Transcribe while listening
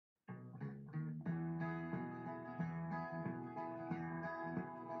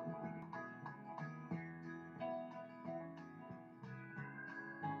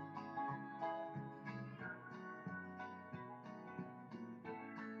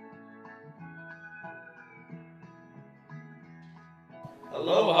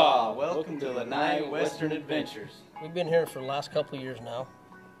Aloha! Welcome to Lanai Western Adventures. We've been here for the last couple of years now.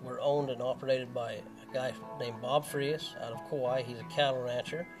 We're owned and operated by a guy named Bob Frias out of Koele. He's a cattle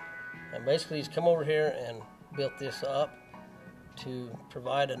rancher. And basically he's come over here and built this up to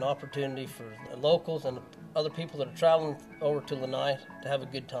provide an opportunity for the locals and other people that are traveling over to Lanai to have a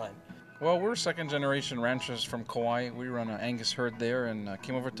good time. Well, we're second-generation ranchers from Kauai. We run an Angus herd there and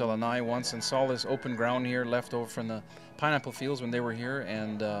came over to Lanai once and saw this open ground here left over from the pineapple fields when they were here,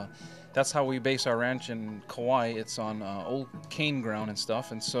 and that's how we base our ranch in Kauai. It's on old cane ground and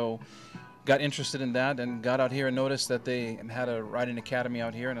stuff, and so got interested in that and got out here and noticed that they had a riding academy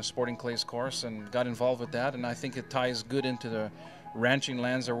out here and a sporting clays course and got involved with that, and I think it ties good into the ranching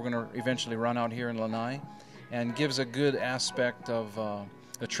lands that we're going to eventually run out here in Lanai and gives a good aspect of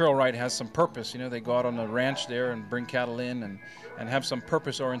the trail ride has some purpose. You know, they go out on the ranch there and bring cattle in and have some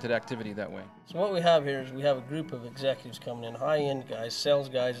purpose-oriented activity that way. So what we have here is we have a group of executives coming in, high-end guys, sales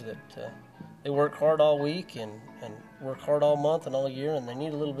guys that they work hard all week and work hard all month and all year, and they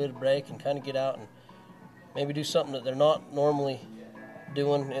need a little bit of break and kind of get out and maybe do something that they're not normally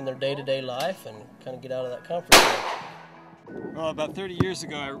doing in their day-to-day life and kind of get out of that comfort zone. Well, about 30 years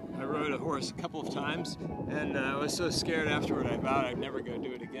ago, I rode a horse a couple of times, and I was so scared afterward I vowed I'd never go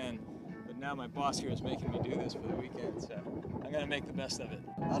do it again. But now my boss here is making me do this for the weekend, so I'm going to make the best of it.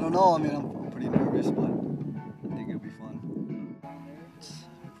 I don't know. I mean, I'm pretty nervous, but I think it'll be fun. It's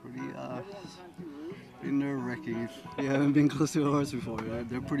pretty nerve-wracking if you haven't been close to a horse before.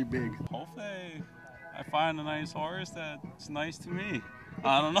 They're pretty big. Hopefully I find a nice horse that's nice to me.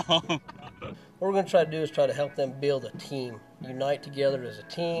 I don't know. What we're going to try to do is try to help them build a team, unite together as a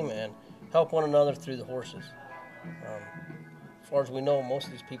team and help one another through the horses. As far as we know, most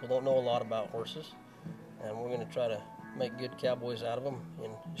of these people don't know a lot about horses, and we're going to try to make good cowboys out of them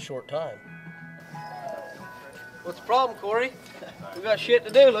in a short time. What's the problem, Corey? We got shit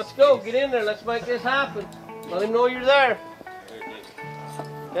to do. Let's go. Get in there. Let's make this happen. Let him know you're there.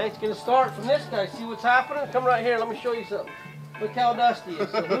 Okay, it's going to start from this guy. See what's happening? Come right here. Let me show you something. Look how dusty it is.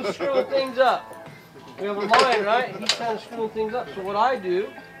 So who's screwing things up? We have a line, right? He's kind of screwing things up. So what I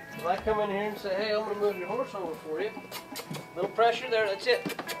do is I come in here and say, hey, I'm going to move your horse over for you. Little pressure there. That's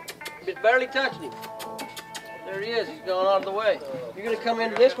it. It's barely touching him. There he is. He's gone out of the way. You're going to come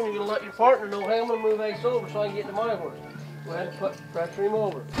into this one. You're going to let your partner know, hey, I'm going to move Ace over so I can get to my horse. Go ahead and pressure him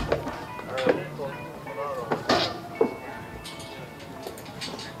over.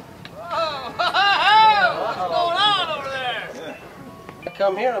 What's going on over there? I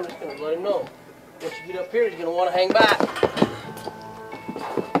come here, I'm just going to let him know. Once you get up here, he's going to want to hang back.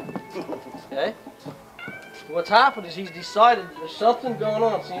 Okay? What's happened is he's decided there's something going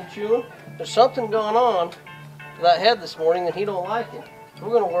on. See him chewing? There's something going on to that head this morning that he don't like it. So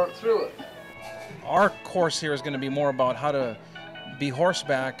we're going to work through it. Our course here is going to be more about how to be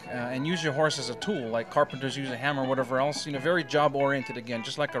horseback and use your horse as a tool, like carpenters use a hammer or whatever else. You know, very job-oriented again,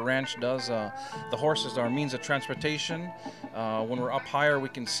 just like a ranch does. The horses are our means of transportation. When we're up higher, we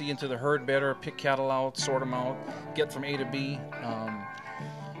can see into the herd better, pick cattle out, sort them out, get from A to B.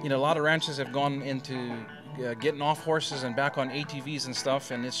 You know, a lot of ranches have gone into getting off horses and back on ATVs and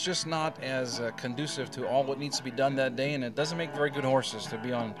stuff, and it's just not as conducive to all what needs to be done that day, and it doesn't make very good horses to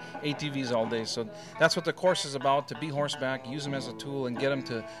be on ATVs all day. So that's what the course is about, to be horseback, use them as a tool, and get them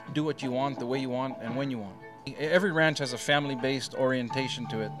to do what you want, the way you want, and when you want. Every ranch has a family-based orientation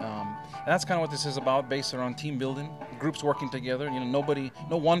to it. And that's kind of what this is about, based around team building, groups working together. You know,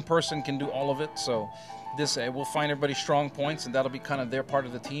 no one person can do all of it, so this we'll find everybody's strong points, and that'll be kind of their part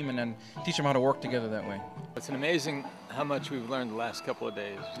of the team, and then teach them how to work together that way. It's amazing how much we've learned the last couple of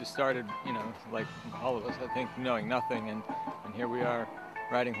days. We started, you know, like all of us, I think, knowing nothing, and here we are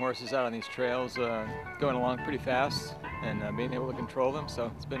riding horses out on these trails, going along pretty fast, and being able to control them, so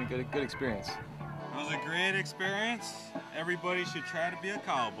it's been a good experience. It was a great experience. Everybody should try to be a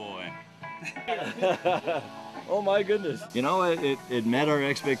cowboy. Oh my goodness. You know, it met our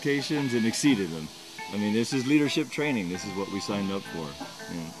expectations and exceeded them. I mean, this is leadership training. This is what we signed up for.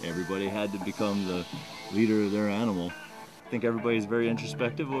 And everybody had to become the leader of their animal. I think everybody's very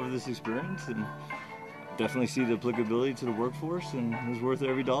introspective over this experience and definitely see the applicability to the workforce, and it was worth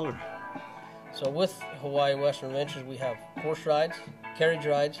every dollar. So with Hawaii Western Adventures, we have horse rides, carriage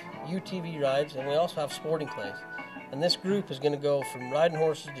rides, UTV rides, and we also have sporting clays. And this group is going to go from riding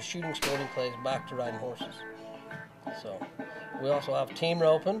horses to shooting sporting clays back to riding horses. So we also have team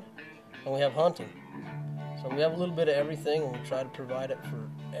roping, and we have hunting. So we have a little bit of everything, and we try to provide it for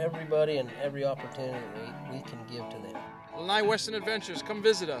everybody and every opportunity we can give to them. Lanai Western Adventures, come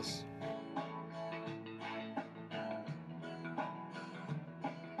visit us.